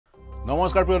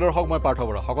নমস্কাৰ প্ৰিয় দৰ্শক মই পাৰ্থ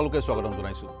বৰা সকলোকে স্বাগতম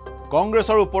জনাইছো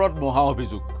কংগ্ৰেছৰ ওপৰত মহা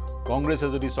অভিযোগ কংগ্ৰেছে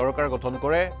যদি চৰকাৰ গঠন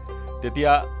কৰে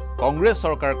তেতিয়া কংগ্ৰেছ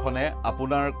চৰকাৰখনে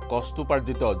আপোনাৰ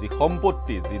কষ্টুপাৰ্জিত যি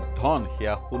সম্পত্তি যি ধন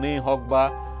হিয়া শুনেই হওক বা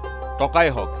টকাই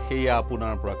হওক হেয়া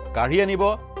আপোনাৰ পৰা কাঢ়ি আনিব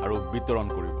আৰু বিতৰণ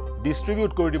কৰিব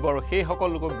ডিস্ট্ৰিবিউট কৰি দিব আৰু সেই সকল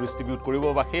লোকক ডিস্ট্ৰিবিউট কৰিব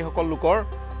বা সেই সকল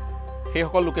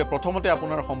লোকে প্ৰথমতে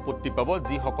আপোনাৰ সম্পত্তি পাব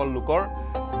যি সকল লোকৰ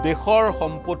দেশৰ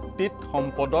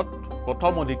সম্পদত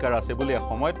প্ৰথম অধিকাৰ আছে বুলি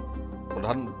সময়ত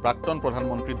প্ৰাক্তন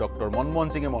প্ৰধানমন্ত্ৰী ডক্টৰ মনমোহন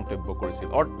সিঙে মন্তব্য কৰিছিল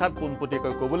অৰ্থাৎ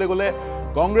পোনপটীয়াকৈ ক'বলৈ গ'লে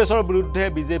কংগ্ৰেছৰ বিৰুদ্ধে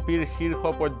বিজেপিৰ শীৰ্ষ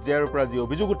পৰ্যায়ৰ পৰা যি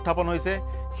অভিযোগ উত্থাপন হৈছে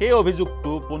সেই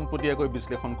অভিযোগটো পোনপটীয়াকৈ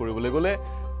বিশ্লেষণ কৰিবলৈ গ'লে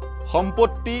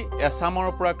সম্পত্তি এছামৰ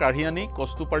পৰা কাঢ়ি আনি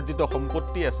কষ্টুপাৰ্জিত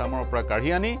সম্পত্তি এছামৰ পৰা কাঢ়ি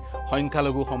আনি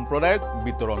সংখ্যালঘু সম্প্ৰদায়ক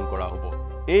বিতৰণ কৰা হ'ব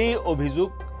এই অভিযোগ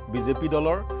বিজেপি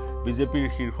দলৰ বিজেপিৰ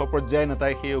শীৰ্ষ পৰ্যায়ৰ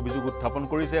নেতাই সেই অভিযোগ উত্থাপন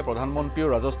কৰিছে প্ৰধানমন্ত্ৰীও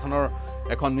ৰাজস্থানৰ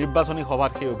এখন নিৰ্বাচনী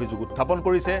সভাত সেই অভিযোগ উত্থাপন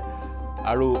কৰিছে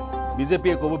আৰু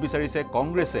বিজেপিয়ে ক'ব বিচাৰিছে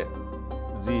কংগ্ৰেছে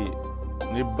যি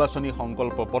নিৰ্বাচনী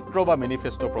সংকল্প পত্ৰ বা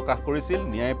মেনিফেষ্টো প্ৰকাশ কৰিছিল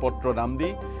ন্যায় পত্ৰ নাম দি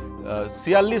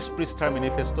 46 পৃষ্ঠাৰ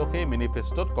মেনিফেষ্টো সেই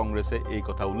মেনিফেষ্টোত কংগ্ৰেছে এই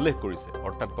কথা উল্লেখ কৰিছে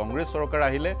অৰ্থাৎ কংগ্ৰেছ চৰকাৰ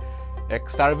আহিলে এক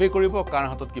সাৰ্ভে কৰিব কাৰ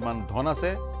হাতত কিমান ধন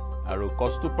আছে আৰু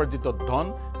কষ্টুপাৰ্জিত ধন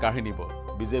কাঢ়ি নিব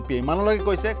বিজেপি ইমানলৈকে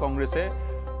কৈছে কংগ্ৰেছে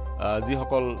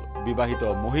যিসকল বিবাহিত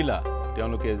মহিলা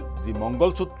তেওঁলোকে যি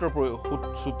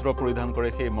মংগলসূত্ৰ পৰিধান কৰে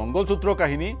সেই মংগলসূত্ৰ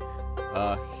কাহিনী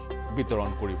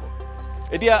বিতৰণ কৰিব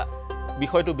এতিয়া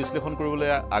বিষয়টো বিশ্লেষণ কৰিবলৈ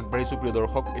আগবাঢ়িছো প্ৰিয়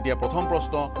দৰ্শক এতিয়া প্ৰথম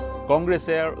প্ৰশ্ন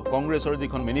কংগ্ৰেছৰ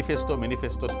যিখন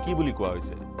মেনিফেষ্টোত কি বুলি কোৱা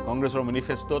হৈছে কংগ্ৰেছৰ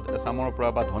মেনিফেষ্টোত এছামৰ পৰা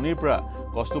বা ধনীৰ পৰা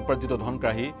কষ্টুপাৰ্জিত ধন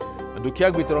কাঢ়ি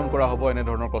দুখীয়াক বিতৰণ কৰা হ'ব এনে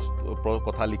ধৰণৰ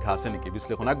কথা লিখা আছে নেকি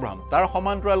বিশ্লেষণ আগবঢ়াম তাৰ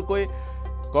সমান্তৰালকৈ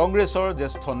কংগ্ৰেছৰ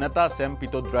জ্যেষ্ঠ নেতা ছেম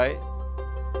পিট্ৰোডাই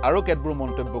আৰু কেতবোৰ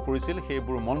মন্তব্য কৰিছিল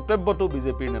সেইবোৰ মন্তব্যটো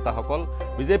বিজেপিৰ নেতাসকল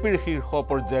বিজেপিৰ শীৰ্ষ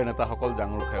পৰ্যায়ৰ নেতাসকল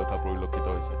জাঙুৰ খাই উঠা পৰিলক্ষিত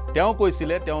হৈছে তেওঁ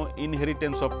কৈছিলে তেওঁ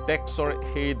ইনহেৰিটেন্স অফ টেক্সৰ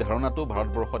সেই ধাৰণাটো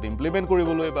ভাৰতবৰ্ষত ইমপ্লিমেণ্ট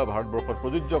কৰিবলৈ বা ভাৰতবৰ্ষত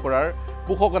প্ৰযোজ্য কৰাৰ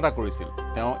পোষকতা কৰিছিল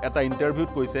তেওঁ এটা ইণ্টাৰভিউত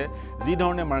কৈছে যি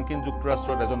ধৰণে মাৰ্কিন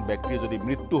যুক্তৰাষ্ট্ৰত এজন ব্যক্তিৰ যদি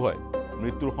মৃত্যু হয়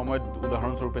মৃত্যুৰ সময়ত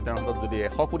উদাহৰণস্বৰূপে তেওঁৰ হাতত যদি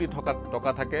 100 কোটি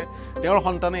টকা থাকে তেওঁৰ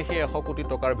সন্তানে সেই 100 কোটি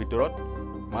টকাৰ ভিতৰত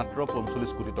মাত্ৰ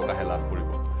 45 কোটি টকাহে লাভ কৰিব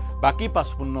বাকি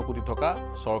 55 কোটি টকা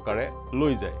চৰকাৰে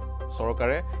লৈ যায়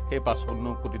চৰকাৰে সেই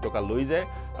 55 কোটি টকা লৈ যায়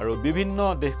আৰু বিভিন্ন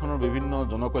দেশখনৰ বিভিন্ন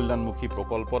জনকল্যাণমুখী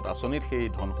প্ৰকল্পত আঁচনিত সেই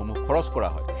ধনসমূহ খৰচ কৰা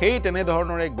হয় সেই তেনে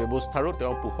ধৰণৰ এক ব্যৱস্থাৰো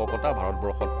তেওঁ পোষকতা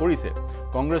ভাৰতবৰ্ষত কৰিছে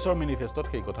কংগ্ৰেছৰ মেনিফেষ্টোত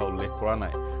সেই কথা উল্লেখ কৰা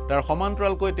নাই তাৰ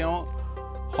সমান্তৰালকৈ তেওঁ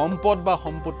সম্পদ বা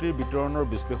সম্পত্তিৰ বিতৰণৰ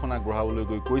বিশ্লেষণ আগবঢ়াবলৈ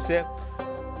গৈ কৈছে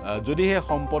যদিহে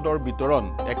সম্পদৰ বিতৰণ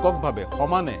এককভাৱে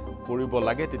সমানে কৰিব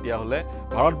লাগে তেতিয়াহ'লে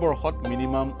ভাৰতবৰ্ষত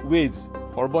মিনিমাম ৱেজ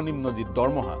সৰ্বনিম্ন যি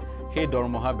দৰমহা সেই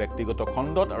দৰমহা ব্যক্তিগত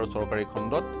খণ্ডত আৰু চৰকাৰী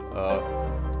খণ্ডত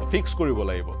ফিক্স কৰিব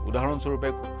লাগিব উদাহৰণস্বৰূপে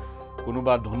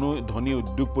কোনোবা ধনী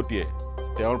উদ্যোগপতিয়ে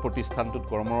তেওঁৰ প্ৰতিষ্ঠানটোত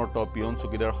কৰ্মৰত পিয়ন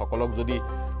চকীদাৰসকলক যদি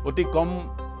অতি কম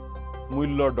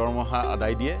মূল্যৰ দৰমহা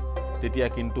আদায় দিয়ে তেতিয়া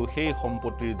কিন্তু সেই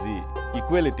সম্পত্তিৰ যি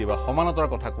ইকুৱেলিটি বা সমানতাৰ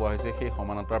কথা কোৱা হৈছে সেই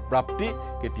সমানতাৰ প্ৰাপ্তি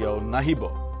কেতিয়াও নাহিব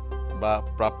বা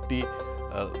প্ৰাপ্তি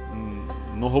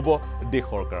নহব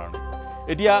দেশৰ কাৰণে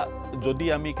এতিয়া যদি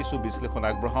আমি কিছু বিশ্লেষণ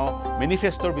আগবঢ়াও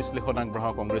মেনিফেষ্টোৰ বিশ্লেষণ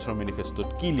আগবঢ়াও কংগ্ৰেছৰ মেনিফেষ্টোত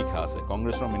কি লিখা আছে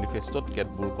কংগ্ৰেছৰ মেনিফেষ্টোত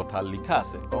কেতবোৰ কথা লিখা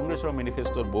আছে কংগ্ৰেছৰ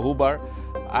মেনিফেষ্টোত বহুবাৰ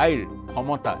আইৰ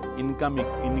সমতা ইনকাম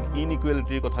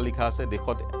ইনইকুৱেলিটিৰ কথা লিখা আছে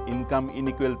দেশত ইনকাম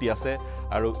ইনইকুৱেলিটি আছে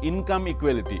আৰু ইনকাম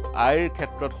ইকুৱেলিটি আইৰ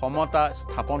ক্ষেত্ৰত সমতা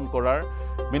স্থাপন কৰাৰ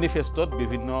মেনিফেষ্টোৰ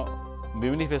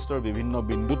বিভিন্ন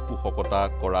বিন্দুত পোষকতা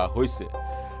কৰা হৈছে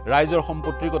ৰাইজৰ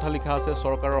সম্পত্তিৰ কথা লিখা আছে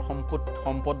চৰকাৰৰ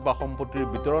সম্পদ বা সম্পত্তিৰ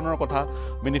বিতৰণৰ কথা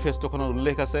মেনিফেষ্টোখনত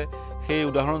উল্লেখ আছে সেই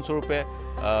উদাহৰণস্বৰূপে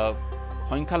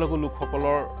সংখ্যালঘু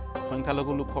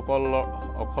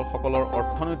লোকসকলৰ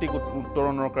অৰ্থনৈতিক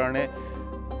উত্তৰণৰ কাৰণে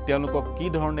তেওঁলোকক কি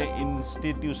ধৰণে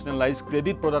ইনষ্টিটিউচনেলাইজ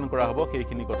ক্ৰেডিট প্ৰদান কৰা হ'ব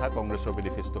সেইখিনি কথা কংগ্ৰেছৰ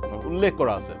মেনিফেষ্টোখনত উল্লেখ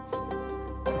কৰা আছে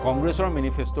কংগ্ৰেছৰ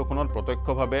মেনিফেষ্টোখনত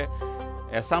প্ৰত্যক্ষভাৱে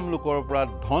এছাম লোকৰ পৰা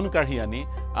ধন কাঢ়ি আনি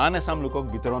আন এছাম লোকক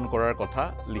বিতৰণ কৰাৰ কথা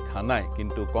লিখা নাই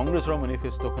কিন্তু কংগ্ৰেছৰ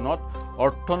মেনিফেষ্টোখনত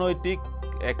অৰ্থনৈতিক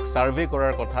এক সাৰ্ভে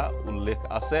কৰাৰ কথা উল্লেখ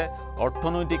আছে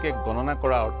অৰ্থনৈতিক এক গণনা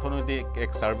কৰা অৰ্থনৈতিক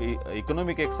এক সাৰ্ভে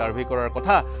ইকোনমিক এক সাৰ্ভে কৰাৰ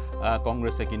কথা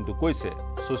কংগ্ৰেছে কিন্তু কৈছে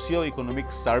সোশিও ইকোনমিক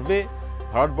সাৰ্ভে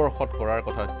ভাৰতবৰ্ষত কৰাৰ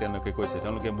কথা তেওঁলোকে কৈছে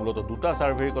তেওঁলোকে মূলত দুটা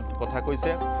সাৰ্ভেৰ কথা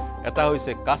কৈছে এটা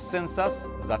হৈছে কাষ্ট সেন্সাস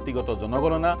জাতিগত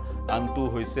জনগণনা আনটো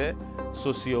হৈছে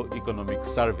সোশিও ইকোনমিক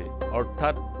সাৰ্ভে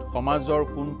অৰ্থাৎ সমাজৰ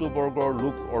কোনটো বৰ্গৰ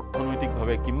লোক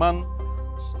অৰ্থনৈতিকভাৱে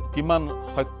কিমান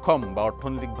সক্ষম বা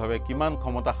অৰ্থনৈতিকভাৱে কিমান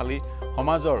ক্ষমতাশালী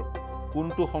সমাজৰ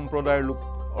কোনটো সম্প্ৰদায়ৰ লোক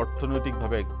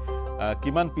অৰ্থনৈতিকভাৱে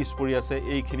কিমান পিছ পৰি আছে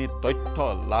এইখিনি তথ্য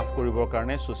লাভ কৰিবৰ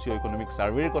কাৰণে সোশিও ইকোনমিক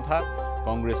সাৰ্ভেৰ কথা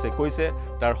কংগ্ৰেছে কৈছে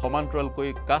তাৰ সমান্তৰালকৈ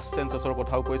কাষ্ট সেন্সাছৰ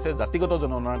কথাও কৈছে জাতিগত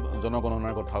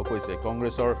জনগণনাৰ কথাও কৈছে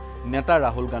কংগ্ৰেছৰ নেতা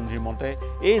ৰাহুল গান্ধীৰ মতে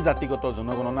এই জাতিগত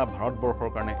জনগণনা ভাৰতবৰ্ষৰ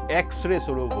কাৰণে এক্সৰে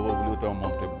স্বৰূপ হ'ব বুলি তেওঁ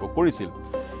মন্তব্য কৰিছিল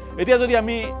এতিয়া যদি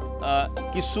আমি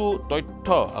কিছু তথ্য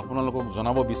আপোনালোকক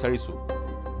জনাব বিচাৰিছো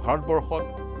ভাৰতবৰ্ষত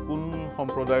কোন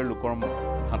সম্প্ৰদায়ৰ লোকৰ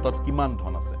হাতত কিমান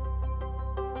ধন আছে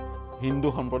হিন্দু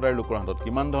সম্প্ৰদায়ৰ লোকৰ হাতত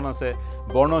কিমান ধন আছে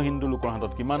বৰ্ণ হিন্দু লোকৰ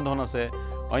হাতত কিমান ধন আছে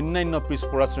অন্যান্য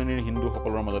পিছপৰা শ্ৰেণীৰ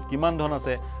হিন্দুসকলৰ মাজত কিমান ধন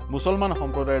আছে মুছলমান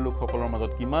সম্প্ৰদায়ৰ লোকসকলৰ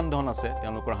মাজত কিমান ধন আছে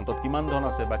তেওঁলোকৰ হাতত কিমান ধন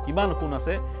আছে বা কিমান সোণ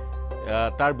আছে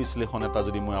তাৰ বিশ্লেষণ এটা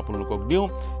যদি মই আপোনালোকক দিওঁ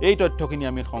এই তথ্যখিনি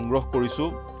আমি সংগ্ৰহ কৰিছো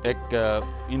এক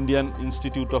Indian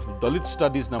institute of Dalit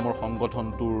studies নামৰ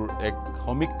সংগঠনটোৰ এক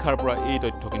সমীক্ষাৰ পৰা এই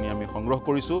তথ্যখিনি আমি সংগ্ৰহ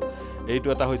কৰিছো এইটো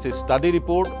এটা হৈছে study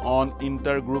report on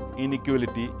inter group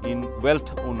inequality in wealth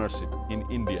ওনাৰশ্বিপ in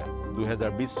India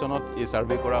 2020 চনত এই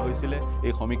সাৰ্ভে কৰা হৈছিল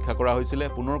এই সমীক্ষা কৰা হৈছিল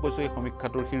পুনৰ কৈছো এই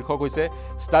সমীক্ষাটোৰ শীৰ্ষক হৈছে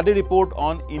study report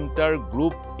on inter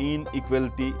group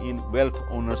inequality in wealth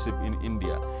ওনাৰশ্বিপ in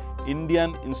India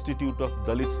Indian institute of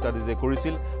দলিত ষ্টাডিজে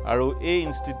কৰিছিল আৰু এই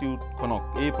ইনষ্টিটিউটখনক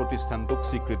এই প্ৰতিষ্ঠানটোক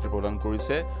স্বীকৃতি প্ৰদান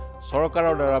কৰিছে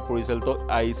চৰকাৰৰ দ্বাৰা পৰিচালিত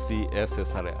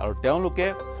ICSSR আৰু তেওঁলোকে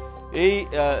এই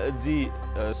যি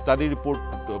ষ্টাডি ৰিপৰ্ট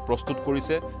প্ৰস্তুত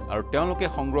কৰিছে আৰু তেওঁলোকে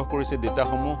সংগ্ৰহ কৰিছে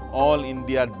ডেটাসমূহ অল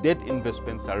ইণ্ডিয়া ডেট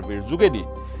ইনভেষ্টমেণ্ট সাৰ্ভেৰ যোগেদি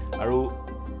আৰু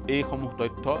এই সমূহ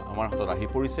তথ্য আমাৰ হাতত আহি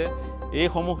পৰিছে এই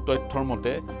সমূহ তথ্যৰ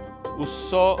মতে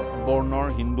উচ্চ বৰ্ণৰ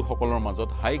হিন্দুসকলৰ মাজত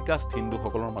হাই কাষ্ট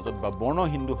হিন্দুসকলৰ মাজত বা বৰ্ণ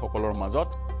হিন্দুসকলৰ মাজত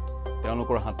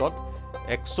তেওঁলোকৰ হাতত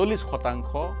 41%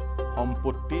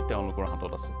 সম্পত্তি তেওঁলোকৰ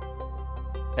হাতত আছে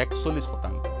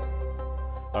 41%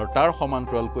 আৰু তাৰ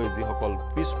সমান্তৰালকৈ যিসকল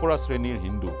পিছপৰা শ্ৰেণীৰ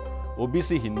হিন্দু OBC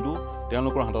হিন্দু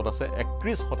তেওঁলোকৰ হাতত আছে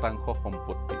 31%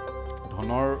 সম্পত্তি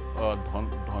ধনৰ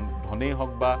ধনেই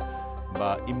হওক বা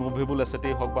ইমুভেবল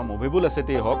এছেটেই হওক বা মুভেবল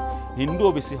এছেটেই হওক হিন্দু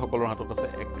OBC সকলৰ হাতত আছে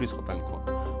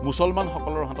 31% মুছলমান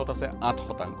সকলৰ হাতত আছে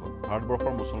 8%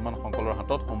 ভাৰতবৰ্ষৰ মুছলমান সকলৰ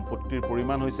হাতত সম্পত্তিৰ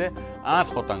পৰিমাণ হৈছে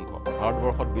 8%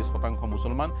 ভাৰতবৰ্ষত 20%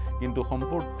 মুছলমান কিন্তু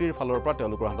সম্পত্তিৰ ফালৰ পৰা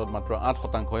তেওঁলোকৰ হাতত মাত্ৰ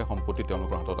 8% সম্পত্তি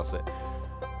তেওঁলোকৰ হাতত আছে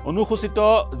অনুসূচিত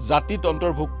জাতিত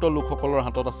অন্তৰ্ভুক্ত লোকসকলৰ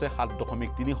হাতত আছে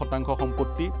 7.3%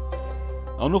 সম্পত্তি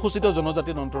অনুসূচিত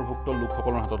জনজাতিত অন্তৰ্ভুক্ত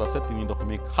লোকসকলৰ হাতত আছে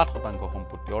 3.7%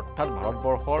 সম্পত্তি অৰ্থাৎ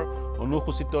ভাৰতবৰ্ষৰ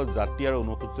অনুসূচিত জাতি আৰু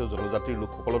অনুসূচিত জনজাতিৰ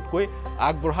লোকসকলতকৈ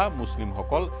আগবঢ়া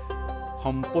মুছলিমসকল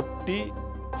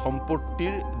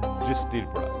সম্পত্তিৰ দৃষ্টিৰ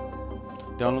পৰা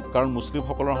কাৰণ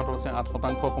মুছলিমসকলৰ হাতত আছে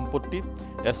 8% সম্পত্তি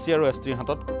SC আৰু STৰ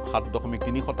হাতত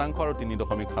 7.3% আৰু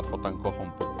 3.7%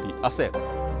 সম্পত্তি আছে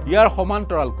ইয়াৰ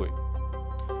সমান্তৰালকৈ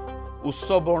উচ্চ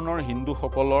বৰ্ণৰ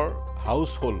হিন্দুসকলৰ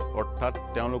হাউস হোল্ড অৰ্থাৎ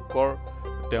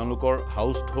তেওঁলোকৰ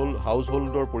হাউস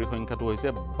হোল্ডৰ পৰিসংখ্যাটো হৈছে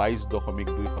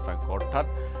 22.2% অৰ্থাৎ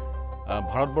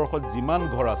ভাৰতবৰ্ষত যিমান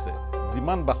ঘৰ আছে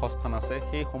যিমান বাসস্থান আছে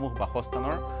সেই সমূহ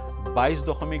বাসস্থানৰ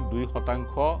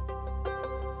 22.2%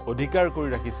 অধিকাৰ কৰি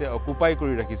ৰাখিছে অকুপাই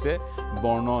কৰি ৰাখিছে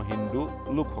বৰ্ণ হিন্দু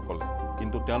লোকসকলে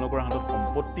কিন্তু তেওঁলোকৰ হাতত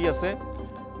সম্পত্তি আছে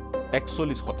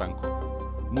 41%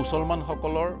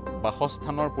 মুছলমানসকলৰ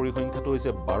বাসস্থানৰ পৰিসংখ্যাটো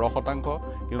হৈছে 12%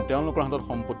 কিন্তু তেওঁলোকৰ হাতত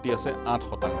সম্পত্তি আছে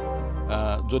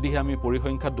 8% যদিহে আমি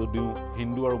পৰিসংখ্যা দিওঁ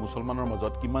হিন্দু আৰু মুছলমানৰ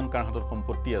মাজত কিমান কাৰ হাতত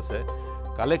সম্পত্তি আছে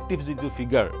কালেক্টিভ যিটো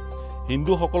ফিগাৰ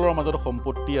হিন্দুসকলৰ মাজত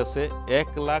সম্পত্তি আছে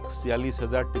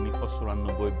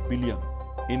 1,46,394 billion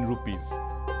in rupees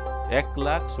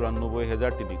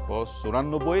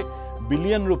 1,94,394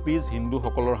 billion rupees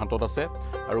হিন্দুসকলৰ হাতত আছে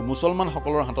আৰু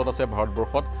মুছলমানসকলৰ হাতত আছে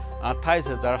ভাৰতবৰ্ষত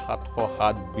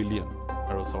 28,707 বিলিয়ন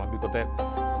আৰু স্বাভাৱিকতে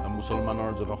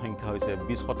মুছলমানৰ জনসংখ্যা হৈছে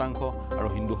 20% আৰু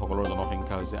হিন্দুসকলৰ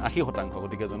জনসংখ্যা হৈছে 80%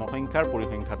 গতিকে জনসংখ্যাৰ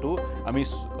পৰিসংখ্যাটো আমি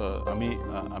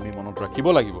মনত ৰাখিব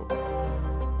লাগিব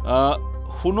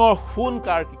সোণ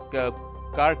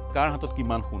কাৰ হাতত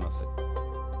কিমান সোণ আছে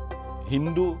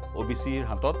হিন্দু OBCৰ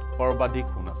হাতত সৰ্বাধিক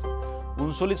সোণ আছে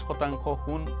 39%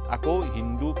 সোণ আকৌ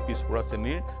হিন্দু পিছপৰা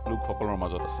শ্ৰেণীৰ লোকসকলৰ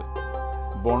মাজত আছে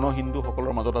বৰ্ণ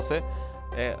হিন্দুসকলৰ মাজত আছে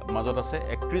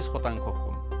 31%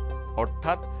 সোণ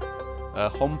অৰ্থাৎ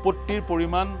সম্পত্তিৰ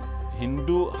পৰিমাণ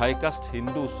হিন্দু হাই কাষ্ট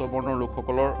হিন্দু উচ্চ বৰ্ণৰ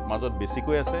লোকসকলৰ মাজত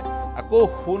বেছিকৈ আছে আকৌ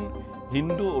সোণ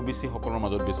হিন্দু OBC সকলৰ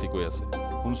মাজত বেছিকৈ আছে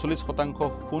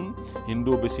 39% সোণ হিন্দু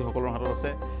OBC সকলৰ হাতত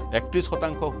আছে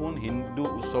 31% সোণ হিন্দু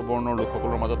উচ্চ বৰ্ণৰ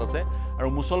লোকসকলৰ মাজত আছে আৰু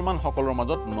মুছলমান সকলৰ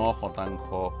মাজত 9%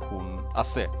 সোণ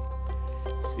আছে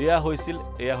এয়া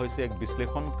হৈছে এক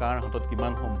বিশ্লেষণ কাৰ হাতত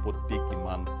কিমান সম্পত্তি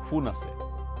কিমান সোণ আছে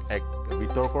এক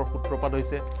বিতৰ্কৰ সূত্ৰপাত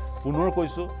হৈছে পুনৰ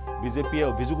কৈছো বিজেপিয়ে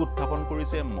অভিযোগ উত্থাপন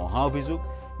কৰিছে মহা অভিযোগ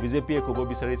বিজেপিয়ে ক'ব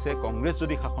বিচাৰিছে কংগ্ৰেছ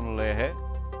যদি শাসনলৈ আহে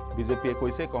বিজেপিয়ে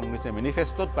কৈছে কংগ্ৰেছে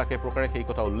মেনিফেষ্টত পাকে প্ৰকাৰে সেই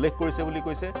কথা উল্লেখ কৰিছে বুলি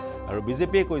কৈছে আৰু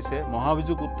বিজেপিয়ে কৈছে মহা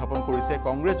অভিযোগ উত্থাপন কৰিছে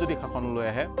কংগ্ৰেছ যদি শাসনলৈ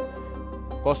আহে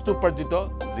কষ্টোপাৰ্জিত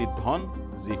যি ধন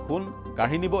যি সোণ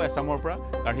কাঢ়ি নিব এছামৰ পৰা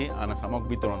কাঢ়ি আন আছামক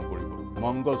বিতৰণ কৰিব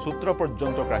মংগল সূত্ৰ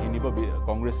পৰ্যন্ত কাঢ়ি নিব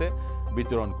কংগ্ৰেছে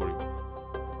বিতৰণ কৰিব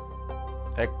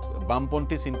এক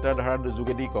বামপন্থী চিন্তাধাৰাৰ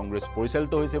যোগেদি কংগ্ৰেছ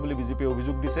পৰিচালিত হৈছে বুলি বিজেপিয়ে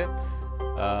অভিযোগ দিছে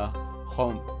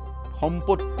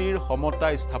সম্পত্তিৰ সমতা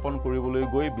স্থাপন কৰিবলৈ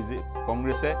গৈ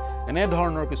কংগ্ৰেছে এনে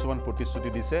ধৰণৰ কিছুমান প্ৰতিশ্ৰুতি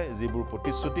দিছে যিবোৰ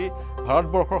প্ৰতিশ্ৰুতি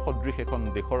ভাৰতবৰ্ষৰ সদৃশ এখন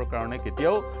দেশৰ কাৰণে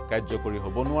কেতিয়াও কাৰ্যকৰী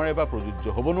হ'ব নোৱাৰে বা প্ৰযোজ্য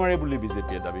হ'ব নোৱাৰে বুলি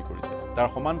বিজেপিয়ে দাবী কৰিছে তাৰ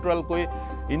সমান্তৰালকৈ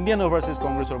ইণ্ডিয়ান অভাৰচিজ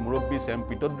কংগ্ৰেছৰ মুৰব্বী ছেম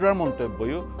পিট্ৰোডাৰ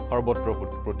মন্তব্যও সৰ্বত্ৰ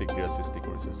প্ৰতিক্ৰিয়া সৃষ্টি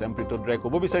কৰিছে ছেম পিট্ৰোডাৰে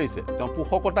ক'ব বিচাৰিছে তেওঁ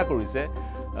পোষকতা কৰিছে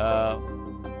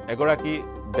এগৰাকী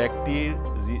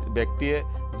ব্যক্তিয়ে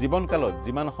জীৱনকালত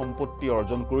যিমান সম্পত্তি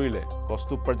অৰ্জন কৰিলে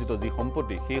কষ্টোপাৰ্জিত যি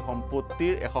সম্পত্তি সেই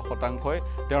সম্পত্তিৰ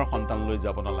 100% তেওঁৰ সন্তানলৈ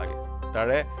যাব নালাগে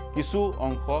তাৰে কিছু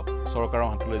অংশ চৰকাৰৰ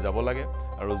হাতলৈ যাব লাগে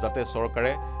আৰু যাতে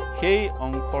চৰকাৰে সেই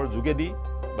অংশৰ যোগেদি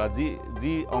বা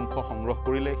যি অংশ সংগ্ৰহ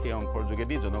কৰিলে সেই অংশৰ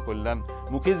যোগেদি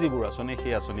জনকল্যাণমুখী যিবোৰ আঁচনি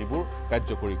সেই আঁচনিবোৰ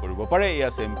কাৰ্যকৰী কৰিব পাৰে এয়া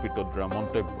ছেম পিট্ৰোডাৰ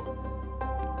মন্তব্য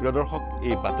প্ৰিয় দৰ্শক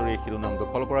এই বাতৰি শিৰোনাম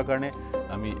দখল কৰাৰ কাৰণে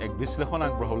আমি এক বিশ্লেষণ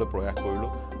আগবঢ়াবলৈ প্ৰয়াস কৰিলোঁ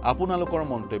আপোনালোকৰ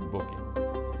মন্তব্য কি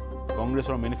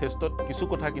কংগ্ৰেছৰ মেনিফেষ্টত কিছু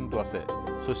কথা কিন্তু আছে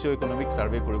সোশিও ইকোনমিক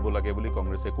সাৰ্ভে কৰিব লাগে বুলি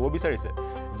কংগ্ৰেছে ক'ব বিচাৰিছে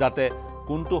যাতে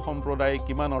কোনটো সম্প্ৰদায়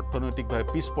কিমান অৰ্থনৈতিকভাৱে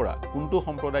পিছপৰা কোনটো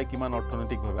সম্প্ৰদায় কিমান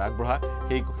অৰ্থনৈতিকভাৱে আগবঢ়া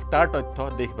সেই তাৰ তথ্য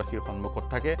দেশবাসীৰ সন্মুখত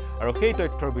থাকে আৰু সেই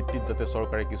তথ্যৰ ভিত্তিত যাতে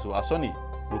চৰকাৰে কিছু আঁচনি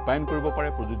ৰূপায়ণ কৰিব পাৰে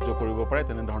প্ৰযোজ্য কৰিব পাৰে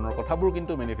তেনে ধৰণৰ কথাবোৰ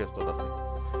কিন্তু মেনিফেষ্টত আছে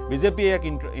বিজেপিয়ে এক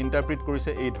ইন্টাৰপ্ৰিট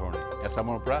কৰিছে এই ধৰণে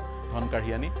এছামৰ পৰা ধন কাঢ়ি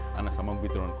আনি আন আছামক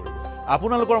বিতৰণ কৰিব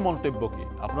আপোনালোকৰ মন্তব্য কি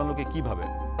আপোনালোকে কি ভাবে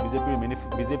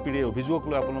বিজেপিৰ এই অভিযোগক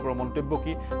লৈ আপোনালোকৰ মন্তব্য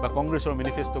কি বা কংগ্ৰেছৰ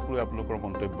মেনিফেষ্টক লৈ আপোনালোকৰ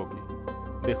মন্তব্য কি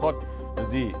দেশত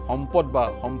যি সম্পদ বা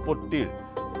সম্পত্তিৰ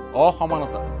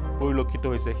অসমানতা পৰিলক্ষিত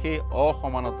হৈছে সেই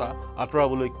অসমানতা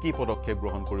আঁতৰাবলৈ কি পদক্ষেপ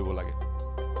গ্ৰহণ কৰিব লাগে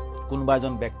কোনোবা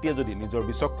এজন ব্যক্তিয়ে যদি নিজৰ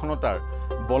বিচক্ষণতাৰ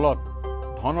বলত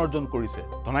ধন অৰ্জন কৰিছে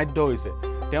ধনাঢ্য হৈছে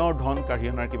তেওঁৰ ধন কাঢ়ি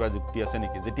অনাৰ কিবা যুক্তি আছে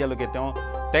নেকি যেতিয়ালৈকে তেওঁ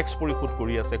টেক্স পৰিশোধ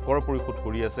কৰি আছে কৰ পৰিশোধ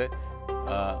কৰি আছে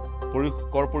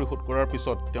কৰ পৰিশোধ কৰাৰ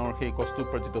পিছত তেওঁৰ সেই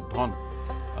কষ্টোপাৰ্জিত ধন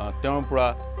তেওঁৰ পৰা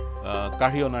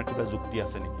কাঢ়ি অনাৰ কিবা যুক্তি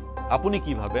আছে নেকি আপুনি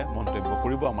কি ভাবে মন্তব্য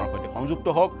কৰিব আমাৰ সৈতে সংযুক্ত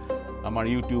হওক আমাৰ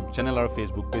ইউটিউব চেনেল আৰু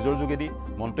ফেচবুক পেজৰ যোগেদি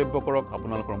মন্তব্য কৰক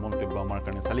আপোনালোকৰ মন্তব্য আমাৰ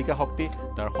কাৰণে চালিকা শক্তি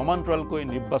তাৰ সমান্তৰালকৈ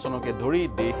নিৰ্বাচনকে ধৰি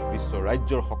দেশ বিশ্ব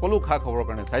ৰাজ্যৰ সকলো খা খবৰৰ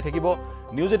কাৰণে চাই থাকিব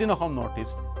নিউজ 18 অসম নৰ্থ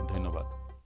ইষ্ট ধন্যবাদ